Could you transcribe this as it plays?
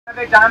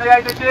জানানো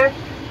যাইতেছে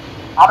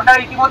আপনারা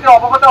ইতিমধ্যে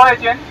অবগত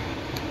হয়েছেন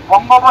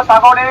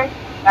বঙ্গোপসাগরে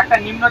একটা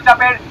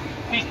নিম্নচাপের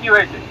সৃষ্টি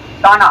হয়েছে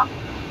দানা।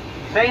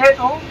 সেই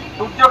হেতু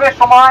দুর্যোগের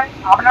সময়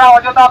আপনারা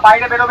অযথা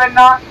বাইরে বেরোবেন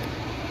না,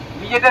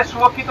 নিজেদের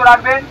সুরক্ষিত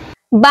রাখবেন।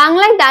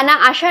 বাংলায় দানা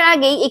আসার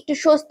আগেই একটু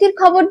স্বস্তির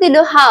খবর দিল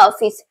হাওয়া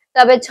অফিস।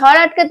 তবে ঝড়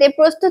আটকাতে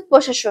প্রস্তুত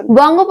প্রশাসন।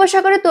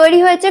 বঙ্গোপসাগরে তৈরি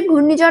হয়েছে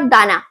ঘূর্ণিঝড়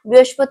দানা।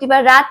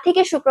 বৃহস্পতিবার রাত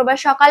থেকে শুক্রবার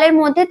সকালের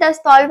মধ্যে তার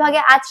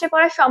স্থলভাগে আছড়ে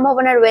পড়ার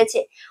সম্ভাবনা রয়েছে।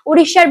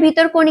 উড়িষ্যার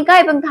ভিতরকণিকা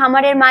এবং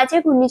ধামারের মাঝে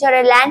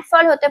ঘূর্ণিঝড়ের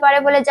ল্যান্ডফল হতে পারে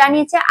বলে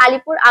জানিয়েছে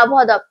আলিপুর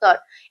আবহাওয়া দপ্তর।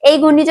 এই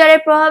ঘূর্ণিঝড়ের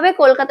প্রভাবে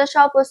কলকাতা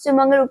সহ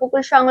পশ্চিমবঙ্গের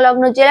উপকূল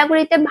সংলগ্ন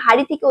জেলাগুলিতে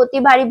ভারী থেকে অতি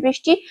ভারী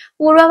বৃষ্টির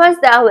পূর্বাভাস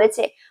দেওয়া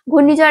হয়েছে।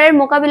 ঘূর্ণিঝড়ের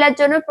মোকাবিলার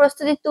জন্য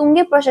প্রস্তুতি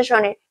তুঙ্গে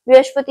প্রশাসনের।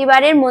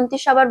 বৃহস্পতিবারের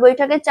মন্ত্রিসভার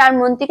বৈঠকে 4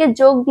 মন্ত্রীকে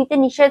যোগ দিতে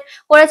নিষেধ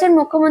করেছেন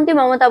মুখ্যমন্ত্রী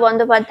মমতা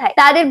বন্দ্যোপাধ্যায়।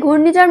 তাদের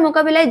ঘূর্ণিঝড়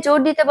মোকাবিলায় জোর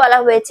দিতে বলা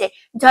হয়েছে।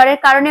 ঝড়ের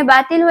কারণে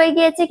বাতিল হয়ে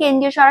গিয়েছে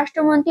কেন্দ্রীয়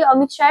স্বরাষ্ট্রমন্ত্রী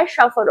অমিত শাহের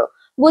সফরও।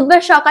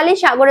 বুধবার সকালে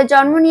সাগরে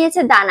জন্ম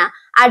নিয়েছে দানা,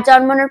 আর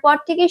জন্মানোর পর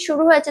থেকেই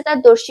শুরু হয়েছে তার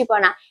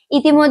দস্যিপনা।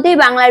 ইতিমধ্যেই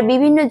বাংলার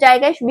বিভিন্ন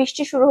জায়গায়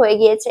বৃষ্টি শুরু হয়ে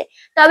গিয়েছে।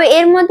 তবে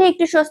এর মধ্যে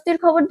একটু স্বস্তির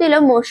খবর দিল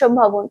মৌসুম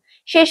ভবন।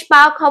 শেষ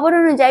পাওয়া খবর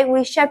অনুযায়ী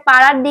উড়িষ্যার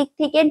পাড়ার দিক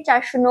থেকে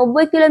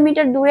 490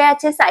 কিলোমিটার দূরে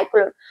আছে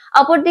সাইক্লোন।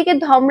 অপরদিকে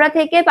ধমরা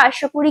থেকে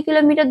 520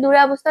 কিলোমিটার দূরে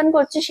অবস্থান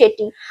করছে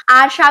সেটি,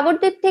 আর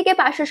সাগরদ্বীপ থেকে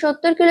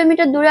 570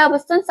 কিলোমিটার দূরে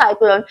অবস্থান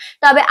সাইক্লোন।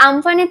 তবে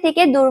আমফানের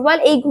থেকে দুর্বল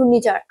এই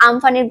ঘূর্ণিঝড়।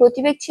 আমফানের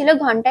গতিবেগ ছিল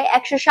ঘন্টায়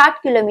 160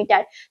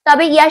 কিলোমিটার।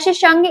 তবে ইয়াসের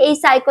সঙ্গে এই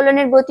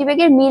সাইক্লোনের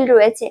গতিবেগের মিল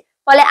রয়েছে।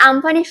 ফলে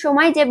আমফানের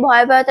সময় যে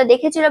ভয়াবহতা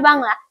দেখেছিল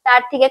বাংলা,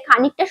 তার থেকে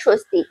খানিকটা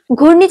স্বস্তি।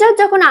 ঘূর্ণিঝড়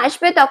যখন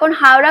আসবে তখন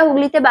হাওড়া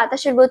হুগলিতে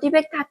বাতাসের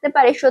গতিবেগ থাকতে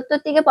পারে 70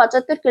 থেকে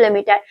 75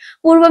 কিলোমিটার।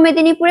 পূর্ব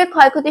মেদিনীপুরে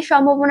ক্ষয়ক্ষতির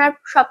সম্ভাবনা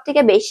সব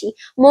থেকে বেশি।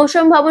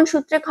 মৌসুম ভবন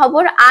সূত্রে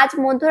খবর, আজ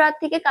মধ্যরাত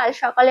থেকে কাল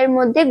সকালের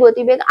মধ্যে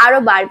গতিবেগ আরো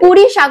বাড়বে।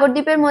 পুরী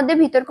সাগরদ্বীপের মধ্যে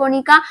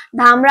ভিতরকণিকা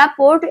ধামরা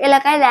পোর্ট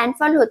এলাকায়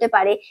ল্যান্ডফল হতে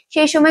পারে।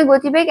 সেই সময়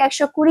গতিবেগ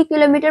 120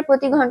 কিলোমিটার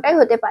প্রতি ঘন্টায়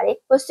হতে পারে।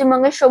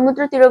 পশ্চিমবঙ্গের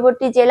সমুদ্র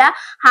তীরবর্তী জেলা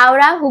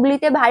হাওড়া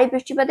হুগলিতে ভারী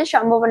বৃষ্টিপাতের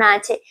সম্ভাবনা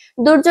আছে।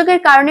 দুর্যোগের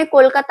কারণে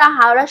কলকাতা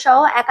হাওড়া সহ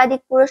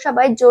একাধিক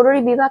পুরসভায়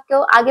জরুরি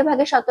বিভাগকেও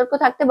আগেভাগে সতর্ক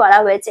থাকতে বলা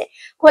হয়েছে।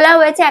 খোলা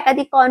হয়েছে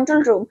একাধিক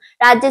কন্ট্রোল রুম।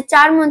 রাজ্যের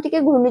 4 মন্ত্রীকে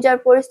ঘূর্ণিঝড়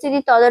পরিস্থিতি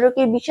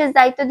তদারকির বিশেষ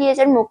দায়িত্ব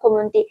দিয়েছেন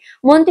মুখ্যমন্ত্রী।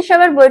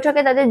 মন্ত্রিসভার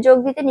বৈঠকে তাদের যোগ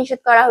দিতে নিষেধ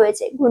করা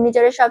হয়েছে।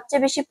 ঘূর্ণিঝড়ের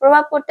সবচেয়ে বেশি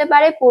প্রভাব পড়তে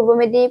পারে পূর্ব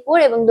মেদিনীপুর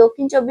এবং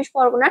দক্ষিণ 24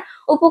 পরগনার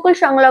উপকূল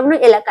সংলগ্ন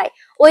এলাকায়।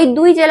 ওই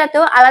 2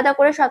 জেলাতেও আলাদা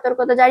করে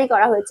সতর্কতা জারি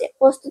করা হয়েছে।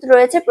 প্রস্তুত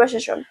রয়েছে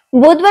প্রশাসন।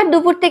 বুধবার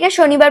দুপুর থেকে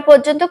শনিবার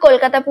পর্যন্ত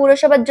কলকাতা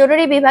পুরসভার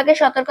জরুরি বিভাগে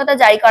সতর্কতা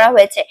জারি করা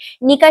হয়েছে।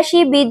 নিকাশি,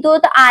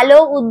 বিদ্যুৎ, আলো,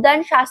 উদ্যান,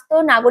 স্বাস্থ্য,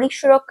 নাগরিক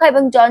সুরক্ষা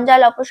এবং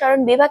জঞ্জাল অপসারণ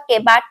বিভাগকে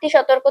বাড়তি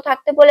সতর্ক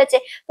থাকতে বলেছে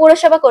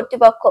পুরসভা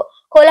কর্তৃপক্ষ।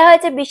 খোলা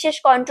হয়েছে বিশেষ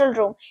কন্ট্রোল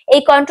রুম।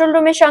 এই কন্ট্রোল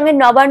রুমের সঙ্গে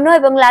নবান্ন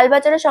এবং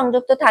লালবাজারও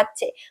সংযুক্ত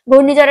থাকছে।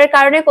 ঘূর্ণিঝড়ের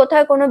কারণে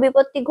কোথাও কোনো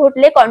বিপত্তি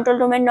ঘটলে কন্ট্রোল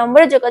রুমের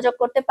নম্বরে যোগাযোগ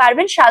করতে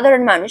পারবেন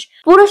সাধারণ মানুষ।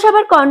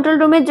 পুরসভার কন্ট্রোল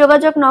রুমের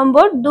যোগাযোগ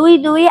নম্বর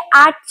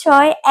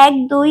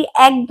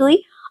 22861212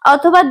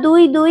 অথবা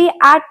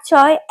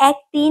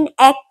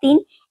 22861313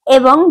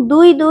 এবং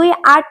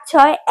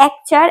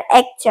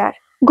 22861414।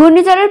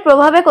 ঘূর্ণিঝড়ের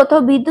প্রভাবে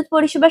কোথাও বিদ্যুৎ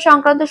পরিষেবা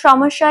সংক্রান্ত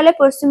সমস্যা হলে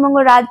পশ্চিমবঙ্গ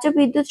রাজ্য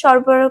বিদ্যুৎ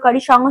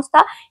সরবরাহকারী সংস্থা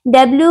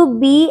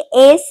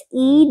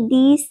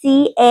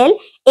WBSEDCL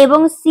এবং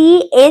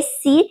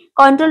CSC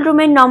কন্ট্রোল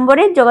রুমের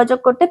নম্বরে যোগাযোগ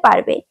করতে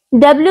পারবে।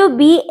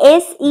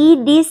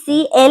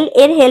 WBSEDCL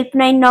এর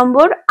হেল্পলাইন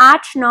নম্বর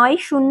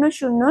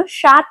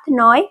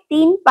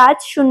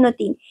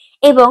 8900793503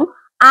 এবং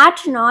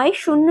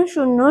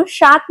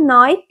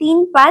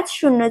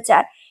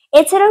 8900793504।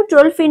 এছাড়াও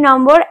টোল ফ্রি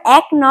নম্বর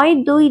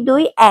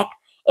 19221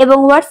 এবং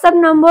হোয়াটসঅ্যাপ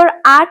নম্বর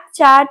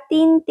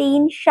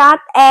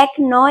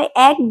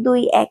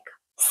 8433719121।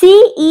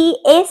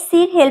 CESC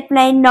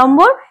হেল্পলাইন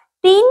নম্বর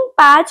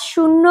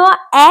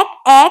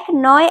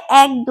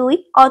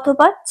 35011912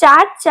 অথবা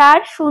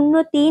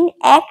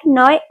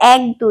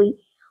 44031912।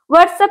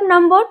 হোয়াটসঅ্যাপ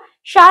নম্বর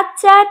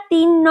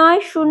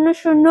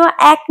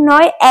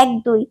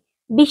 7439001912।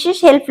 বিশেষ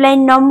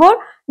হেল্পলাইন নম্বর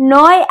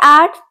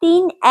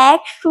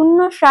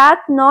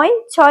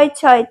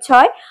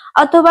 9831079666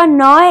 অথবা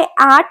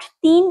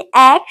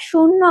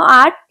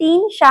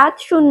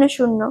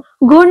 9831083700।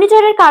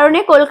 ঘূর্ণিঝড়ের কারণে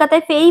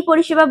কলকাতায় ফেরি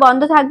পরিষেবা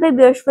বন্ধ থাকবে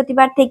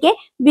বৃহস্পতিবার থেকে।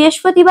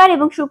 বৃহস্পতিবার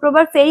এবং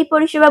শুক্রবার ফেরি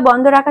পরিষেবা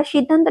বন্ধ রাখার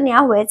সিদ্ধান্ত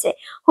নেওয়া হয়েছে।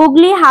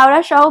 হুগলি,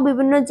 হাওড়া সহ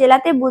বিভিন্ন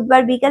জেলাতে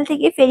বুধবার বিকাল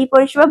থেকে ফেরি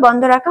পরিষেবা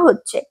বন্ধ রাখা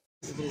হচ্ছে।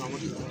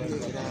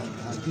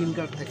 গ্রিন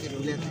কার্ড থাকে,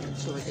 রুলে থাকে,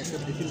 সবাইকে একটা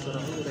ব্রিফিং করা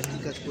হয় ওরা কী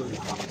কাজ করবে।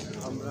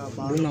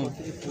 আমরা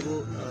থেকে পুরো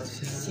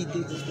শীতে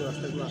যে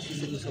রাস্তাগুলো আসছে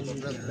সেগুলো সব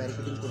আমরা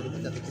ব্যারিকেডিং করে দেবো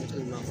যাতে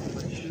কেউ না আসতে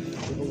পারে।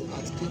 এবং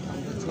আজকে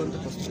আমরা চূড়ান্ত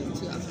প্রস্তুতি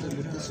নিচ্ছি। আজকের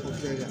মধ্যে সব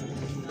জায়গায়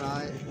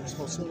প্রায়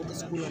 600 মতো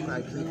স্কুল আমরা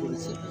আইডেন্টিফাই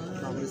করেছি।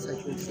 আমাদের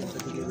সাইক্লোন সেন্টার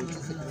যেগুলো রয়েছে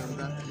সেখানে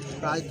আমরা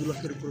প্রায় 2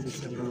 লাখের উপর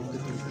বেশি আমরা লোককে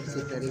তুলছি।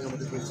 সেই ট্রেনিং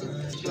আমাদের হয়েছে।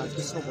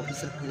 আজকে সব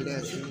অফিসার ফিল্ডে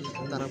আছে,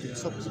 তারা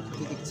সব কিছু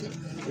ঘুরে দেখছে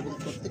এবং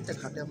প্রত্যেকটা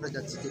ঘাটে আমরা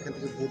যাচ্ছি যেখান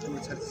থেকে বোটগুলো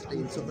ছাড়ছি সেটা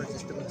ইনশোর করার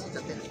চেষ্টা করছি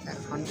যাতে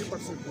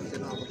 100%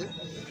 যেন আমাদের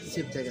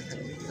সেফ জায়গা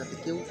থাকে, যাতে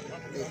কেউ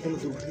কোনো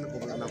দুর্ঘটনা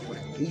কবলে না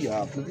পড়ে। এই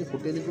আপনাদের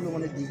হোটেলগুলো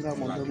মানে দীঘা,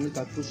 মন্দারমণি,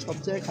 তাজপুর সব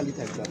জায়গায় খালি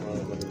থাকবে,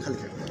 খালি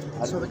থাকবে।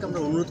 আর সবাইকে আমরা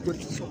অনুরোধ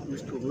করছি সব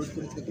টুরিস্টকে অনুরোধ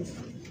করে থাকি,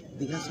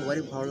 দীঘা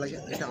সবারই ভালো লাগে,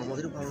 এটা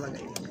আমাদেরও ভালো লাগে,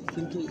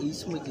 কিন্তু এই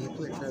সময় যেহেতু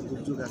একটা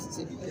দুর্যোগ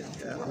আসছে,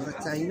 আমরা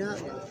চাই না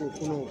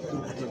কোনো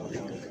দুর্ঘটনা ঘটে।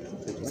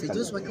 সেই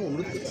জন্য সবাইকে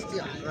অনুরোধ করছি যে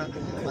আপনারা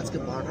আজকে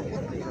 12টার পর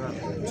আপনারা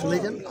চলে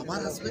যান, আবার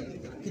আসবেন,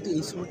 কিন্তু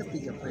এই সময়টা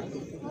প্লিজ আপনারা একটু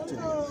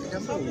চলে যান, এটা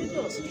আমরা অনুরোধ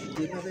করছি।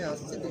 যেভাবে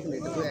আসছে দেখুন,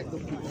 এটা তো একদম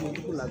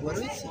পৃথিবীটুকু লাগোয়া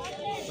রয়েছে,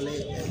 ফলে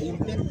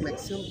ইম্প্যাক্ট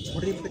ম্যাক্সিমাম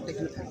ঝড়ের ইম্প্যাক্ট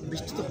এখানে থাকবে,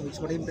 বৃষ্টি তো হবে,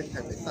 ঝড়ের ইম্প্যাক্ট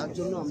থাকবে। তার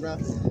জন্য আমরা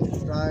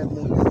প্রায়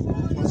মোট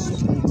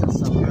 550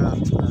 আমরা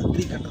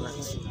ট্রি কাটার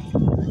রাখছি,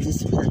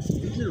 জেসিপি রাখছি,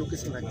 বিভিন্ন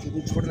লোকেশন রাখছি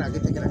এবং ঝড়ের আগে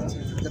থেকে রাখছি,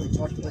 যেন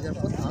ঝড় থেকে যাওয়ার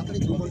পর তাড়াতাড়ি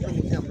 2 ঘন্টার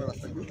মধ্যে আমরা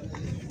রাস্তাগুলো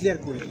ক্লিয়ার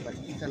করে নিতে পারি,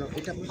 কেন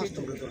এটা ফার্স্ট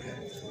আমরা দরকার।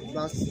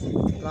 প্লাস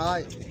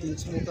প্রায়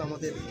 300 মতো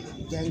আমাদের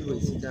গ্যাং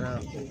রয়েছে যারা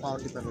পাওয়ার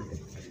ডিপার্টমেন্টে,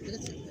 ঠিক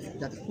আছে,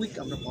 যাতে কুইক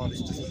আমরা পাওয়ার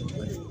স্টেশন করতে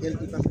পারি। হেলথ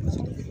ডিপার্টমেন্টে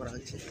সতর্ক করা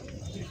হয়েছে,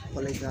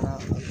 ফলে যারা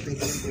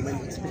প্রেগনেন্ট ওমেন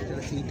এক্সপেক্টেড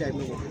আছে এই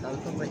টাইমের মধ্যে,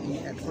 তাদেরকে আমরা ইন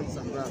অ্যাডভান্স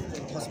আমরা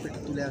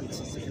হসপিটাল তুলে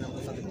আনছি, সেখানে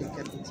আমরা তাদের টেক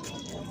কেয়ার করছি,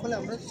 ফলে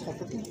আমরা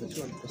সতর্কভাবে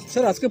চূড়ান্ত করছি।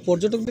 স্যার, আজকে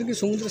পর্যটকদের কি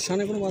সমুদ্রের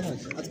স্নানে কোনো বাধা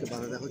আছে? আজকে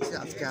বাধা দেওয়া হচ্ছে,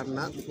 আজকে আর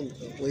না। দেখুন,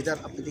 ওয়েদার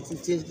আপনি দেখছেন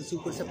চেঞ্জ শুরু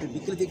করেছে, আপনি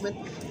বিকেলে দেখবেন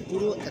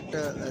পুরো একটা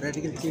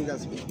র্যাডিক্যাল চেঞ্জ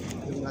আসবে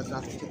এবং আজ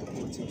রাত থেকে তো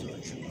পুরো চেঞ্জ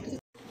হয়েছে।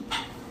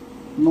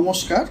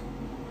 নমস্কার।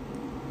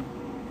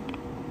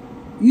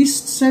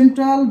 ইস্ট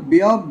সেন্ট্রাল বে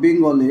অফ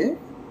বেঙ্গলে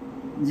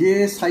যে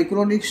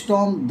সাইক্লোনিক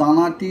স্টর্ম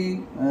দানাটি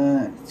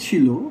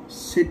ছিল,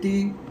 সেটি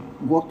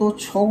গত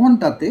 6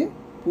 ঘন্টাতে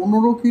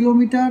 15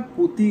 কিলোমিটার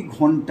প্রতি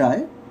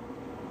ঘন্টায়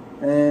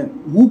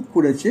মুভ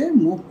করেছে।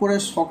 মুভ করে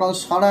সকাল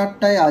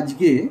 8:30টায়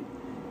আজকে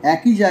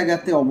একই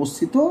জায়গাতে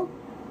অবস্থিত,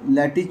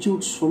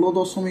 latitude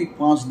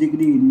 16.5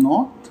 degree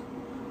north,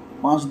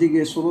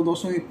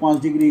 16.5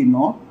 degree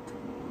north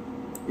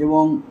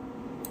এবং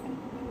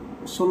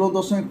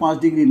 16.5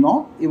 ডিগ্রি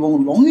নর্থ এবং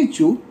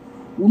লংিটিউড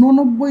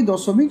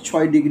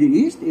 89.6 ডিগ্রি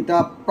ইস্ট। এটা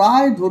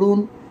প্রায় ধরুন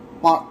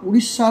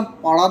উড়িষ্যার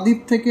পারাদ্বীপ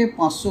থেকে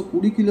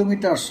 520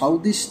 কিলোমিটার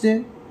সাউথ ইস্টে,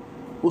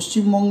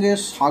 পশ্চিমবঙ্গের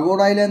সাগর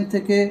আইল্যান্ড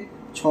থেকে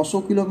 600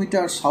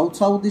 কিলোমিটার সাউথ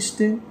সাউথ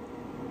ইস্টে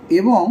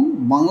এবং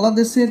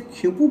বাংলাদেশের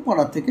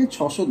খেপুপাড়া থেকে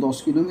 610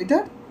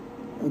 কিলোমিটার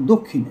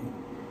দক্ষিণে।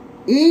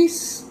 এই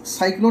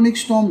সাইক্লোনিক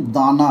স্টর্ম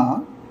দানা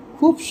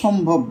খুব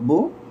সম্ভাব্য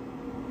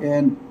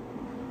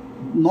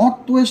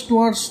নর্থ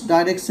ওয়েস্টওয়ার্ডস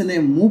ডাইরেকশনে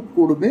মুভ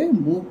করবে,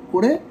 মুভ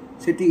করে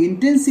সেটি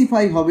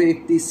ইন্টেন্সিফাই হবে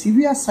একটি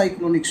সিভিয়ার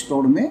সাইক্লোনিক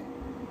স্টর্মে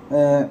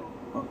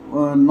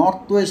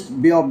নর্থ ওয়েস্ট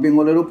বে অফ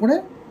বেঙ্গলের ওপরে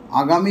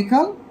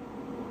আগামীকাল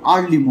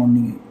আর্লি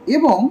মর্নিংয়ে।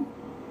 এবং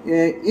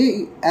এই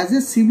as a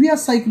severe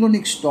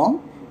cyclonic Sturm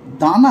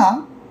দানা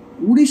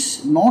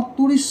নর্থ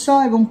উড়িষ্যা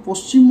এবং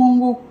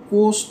পশ্চিমবঙ্গ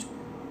কোস্ট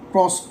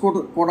ক্রস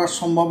করার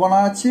সম্ভাবনা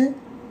আছে,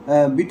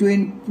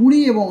 বিটুইন পুরী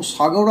এবং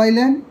সাগর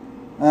আইল্যান্ড,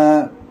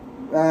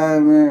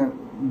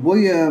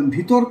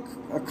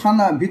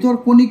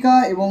 ভিতরকণিকা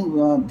এবং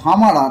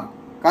ধামারার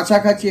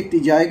কাছাকাছি একটি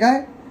জায়গায়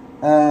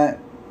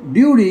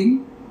ডিউরিং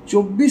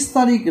 24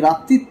 তারিখ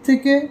রাত্রির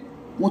থেকে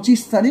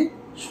 25 তারিখ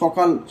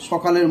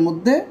সকালের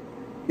মধ্যে।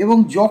 এবং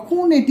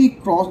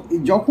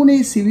যখন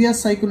এই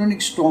সিভিয়ার সাইক্লোনিক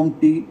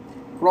স্টর্মটি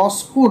ক্রস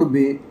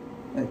করবে,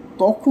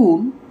 তখন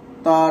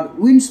তার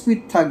উইন্ড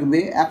স্পিড থাকবে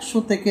 100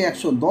 থেকে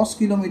 110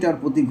 কিলোমিটার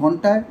প্রতি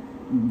ঘন্টায়,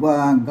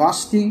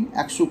 গাস্টিং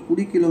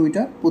 120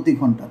 কিলোমিটার প্রতি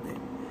ঘন্টাতে।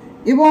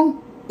 এবং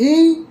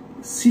এই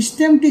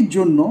সিস্টেমটির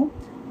জন্য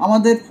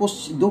আমাদের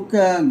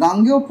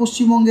গাঙ্গেয়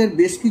পশ্চিমবঙ্গের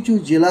বেশ কিছু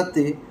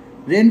জেলাতে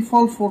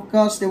রেনফল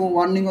ফোরকাস্ট এবং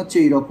ওয়ার্নিং হচ্ছে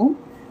এইরকম।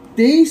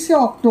 23শে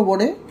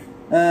অক্টোবরে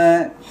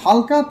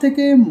হালকা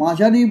থেকে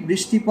মাঝারি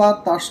বৃষ্টিপাত,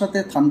 তার সাথে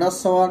থান্ডার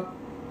শাওয়ার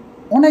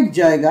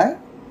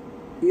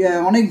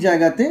অনেক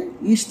জায়গাতে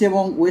ইস্ট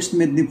এবং ওয়েস্ট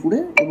মেদিনীপুরে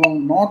এবং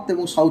নর্থ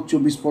এবং সাউথ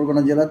 24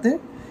 পরগনা জেলাতে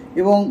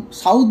এবং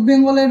সাউথ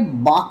বেঙ্গলের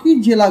বাকি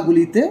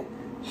জেলাগুলিতে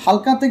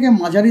হালকা থেকে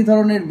মাঝারি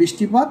ধরনের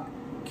বৃষ্টিপাত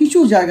কিছু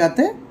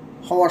জায়গাতে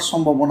হওয়ার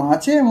সম্ভাবনা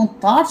আছে। এবং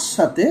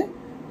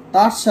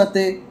তার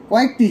সাথে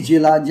কয়েকটি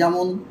জেলা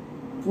যেমন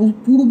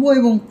পূর্ব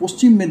এবং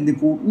পশ্চিম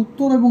মেদিনীপুর,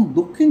 উত্তর এবং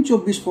দক্ষিণ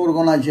 24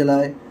 পরগনা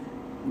জেলায়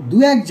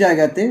 2-1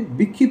 জায়গাতে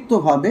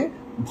বিক্ষিপ্তভাবে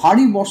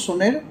ভারী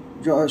বর্ষণের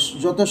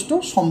যথেষ্ট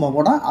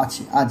সম্ভাবনা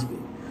আছে। আজকে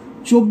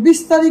 24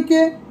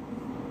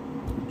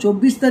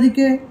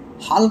 তারিখে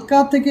হালকা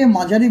থেকে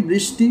মাঝারি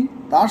বৃষ্টি,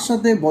 তার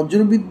সাথে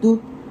বজ্রবিদ্যুৎ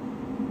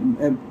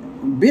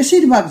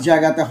বেশিরভাগ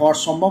জায়গাতে হওয়ার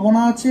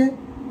সম্ভাবনা আছে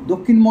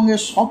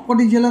দক্ষিণবঙ্গের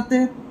সবকটি জেলাতে।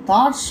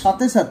 তার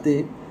সাথে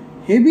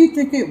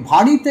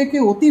ভারী থেকে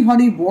অতি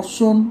ভারী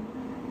বর্ষণ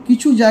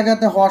কিছু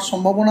জায়গাতে হওয়ার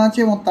সম্ভাবনা আছে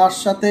এবং তার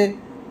সাথে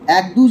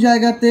 1-2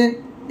 জায়গাতে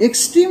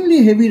এক্সট্রিমলি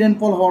হেভি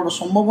রেনফল হওয়ার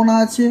সম্ভাবনা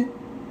আছে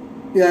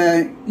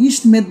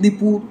east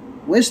Medinipur,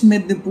 West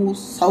Medinipur,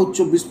 south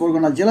 24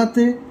 Pargana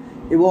জেলাতে।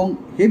 এবং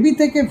হেভি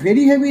থেকে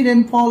ভেরি হেভি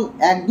রেনফল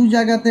 1-2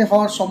 জায়গাতে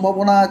হওয়ার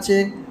সম্ভাবনা আছে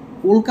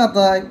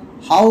কলকাতায়,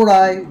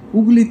 হাওড়ায়,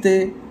 হুগলিতে,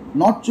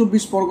 নর্থ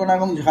 24 পরগনা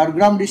এবং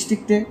ঝাড়গ্রাম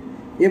ডিস্ট্রিক্টে।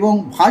 এবং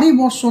ভারী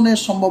বর্ষণের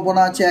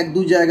সম্ভাবনা আছে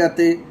 1-2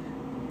 জায়গাতে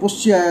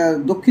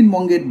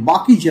দক্ষিণবঙ্গের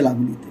বাকি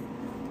জেলাগুলিতে।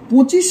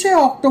 25শে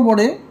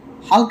অক্টোবরে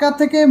হালকা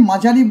থেকে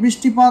মাঝারি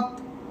বৃষ্টিপাত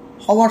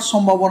হওয়ার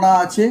সম্ভাবনা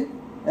আছে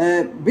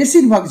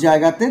বেশিরভাগ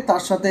জায়গাতে,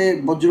 তার সাথে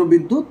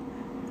বজ্রবিদ্যুৎ,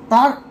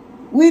 তার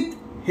উইথ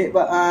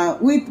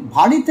উইথ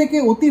ভারী থেকে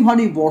অতি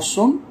ভারী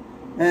বর্ষণ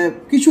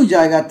কিছু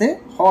জায়গাতে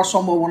হওয়ার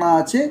সম্ভাবনা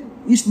আছে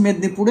ইস্ট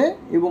মেদিনীপুরে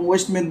এবং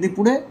ওয়েস্ট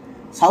মেদিনীপুরে,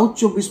 সাউথ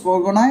 24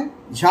 পরগনায়,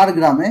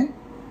 ঝাড়গ্রামে,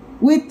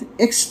 with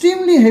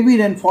extremely heavy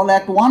rainfall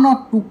at 1 or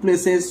 2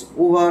 places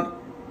over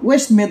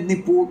West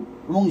Medinipur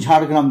এবং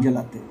ঝাড়গ্রাম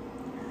জেলাতে।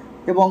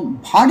 এবং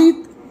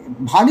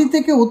ভারী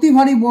থেকে অতি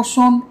ভারী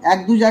বর্ষণ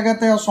 1-2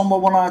 জায়গাতে হওয়ার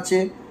সম্ভাবনা আছে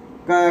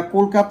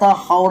কলকাতা,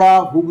 হাওড়া,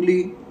 হুগলি,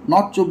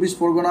 নর্থ 24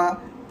 পরগনা,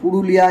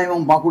 পুরুলিয়া এবং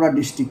বাঁকুড়া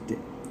ডিস্ট্রিক্টে।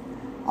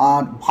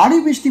 আর ভারী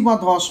বৃষ্টিপাত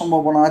হওয়ার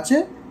সম্ভাবনা আছে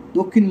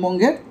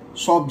দক্ষিণবঙ্গের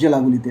সব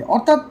জেলাগুলিতে।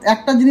 অর্থাৎ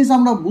একটা জিনিস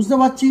আমরা বুঝতে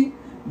পারছি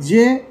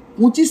যে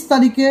 25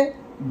 তারিখে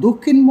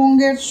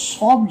দক্ষিণবঙ্গের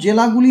সব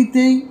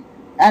জেলাগুলিতেই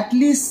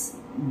অ্যাটলিস্ট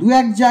দু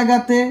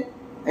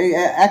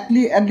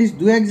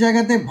এক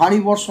জায়গাতে ভারী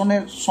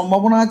বর্ষণের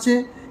সম্ভাবনা আছে।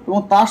 এবং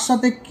তার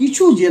সাথে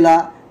কিছু জেলা,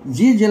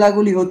 যে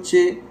জেলাগুলি হচ্ছে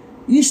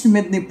east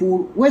Medinipur,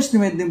 West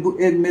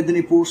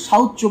Medinipur,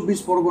 south 24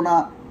 Pargana,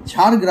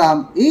 Jhargram,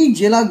 এই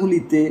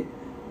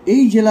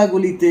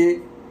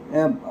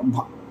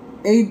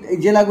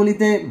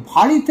জেলাগুলিতে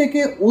ভারী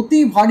থেকে অতি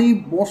ভারী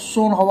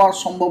বর্ষণ হওয়ার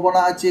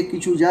সম্ভাবনা আছে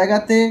কিছু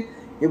জায়গাতে।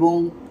 এবং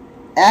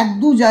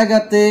 1-2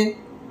 জায়গাতে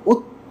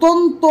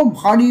অত্যন্ত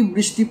ভারী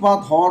বৃষ্টিপাত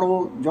হওয়ারও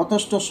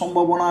যথেষ্ট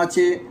সম্ভাবনা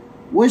আছে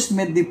ওয়েস্ট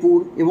মেদিনীপুর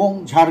এবং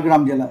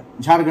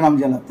ঝাড়গ্রাম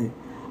জেলাতে।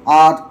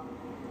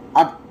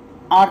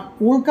 আর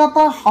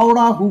কলকাতা,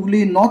 হাওড়া,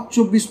 হুগলি, নর্থ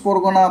 24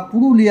 পরগনা,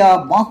 পুরুলিয়া,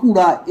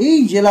 বাঁকুড়া, এই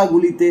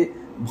জেলাগুলিতে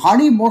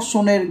ভারী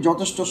বর্ষণের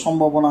যথেষ্ট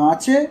সম্ভাবনা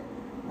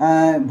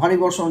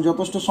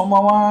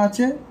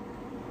আছে।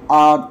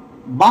 আর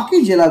বাকি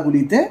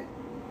জেলাগুলিতে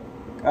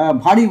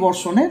ভারী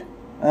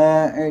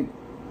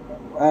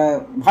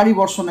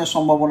বর্ষণের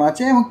সম্ভাবনা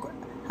আছে। এবং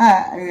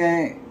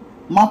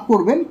মাফ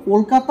করবেন,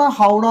 কলকাতা,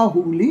 হাওড়া,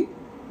 হুগলি,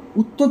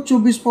 উত্তর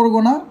 24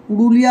 পরগনা,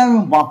 পুরুলিয়া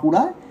এবং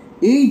বাঁকুড়া,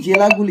 এই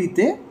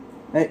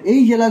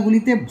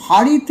জেলাগুলিতে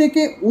ভারী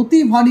থেকে অতি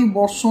ভারী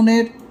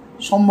বর্ষণের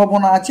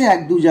সম্ভাবনা আছে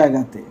 1-2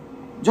 জায়গাতে,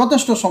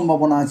 যথেষ্ট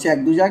সম্ভাবনা আছে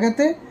 1-2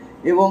 জায়গাতে।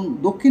 এবং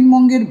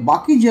দক্ষিণবঙ্গের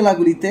বাকি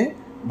জেলাগুলিতে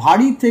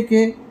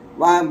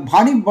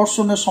ভারী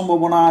বর্ষণের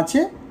সম্ভাবনা আছে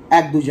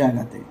 1-2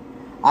 জায়গাতে।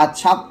 আর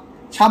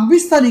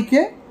 26 তারিখে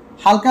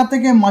হালকা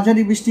থেকে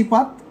মাঝারি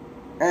বৃষ্টিপাত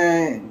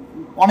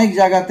অনেক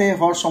জায়গাতে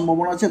হওয়ার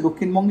সম্ভাবনা আছে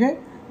দক্ষিণবঙ্গে।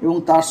 এবং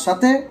তার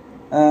সাথে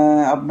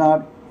আপনার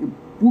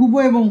পূর্ব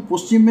এবং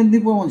পশ্চিম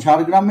মেদিনীপুর এবং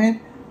ঝাড়গ্রামের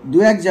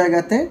 2-1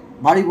 জায়গাতে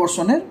ভারী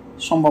বর্ষণের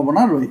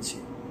সম্ভাবনা রয়েছে।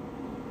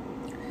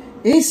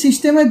 এই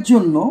সিস্টেমের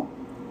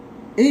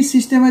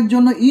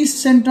জন্য ইস্ট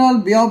সেন্ট্রাল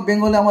বে অফ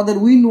বেঙ্গলে আমাদের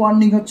উইন্ড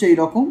ওয়ার্নিং হচ্ছে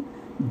এইরকম: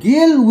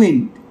 গেল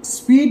উইন্ড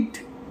স্পিড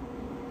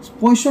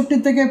 65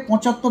 থেকে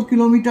 75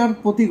 কিলোমিটার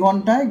প্রতি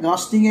ঘন্টায়,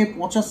 গাস্টিংয়ে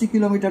 85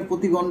 কিলোমিটার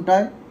প্রতি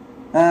ঘন্টায়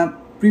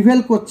প্রিভেল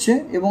করছে।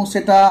 এবং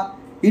সেটা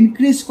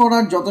ইনক্রিজ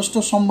করার যথেষ্ট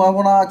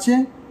সম্ভাবনা আছে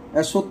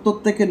 70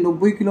 থেকে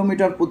 90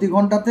 কিলোমিটার প্রতি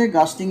ঘন্টাতে,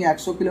 গাস্টিংয়ে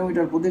 100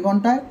 কিলোমিটার প্রতি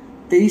ঘন্টায়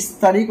 23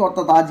 তারিখ,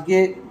 অর্থাৎ আজকে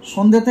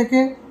সন্ধ্যে থেকে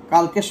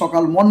কালকে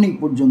সকাল মর্নিং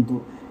পর্যন্ত।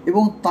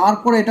 এবং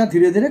তারপরে এটা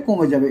ধীরে ধীরে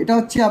কমে যাবে। এটা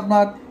হচ্ছে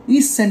আপনার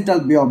ইস্ট সেন্ট্রাল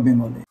বে অফ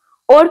বেঙ্গলে।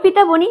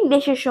 অর্পিতা বণিক,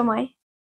 দেশের সময়।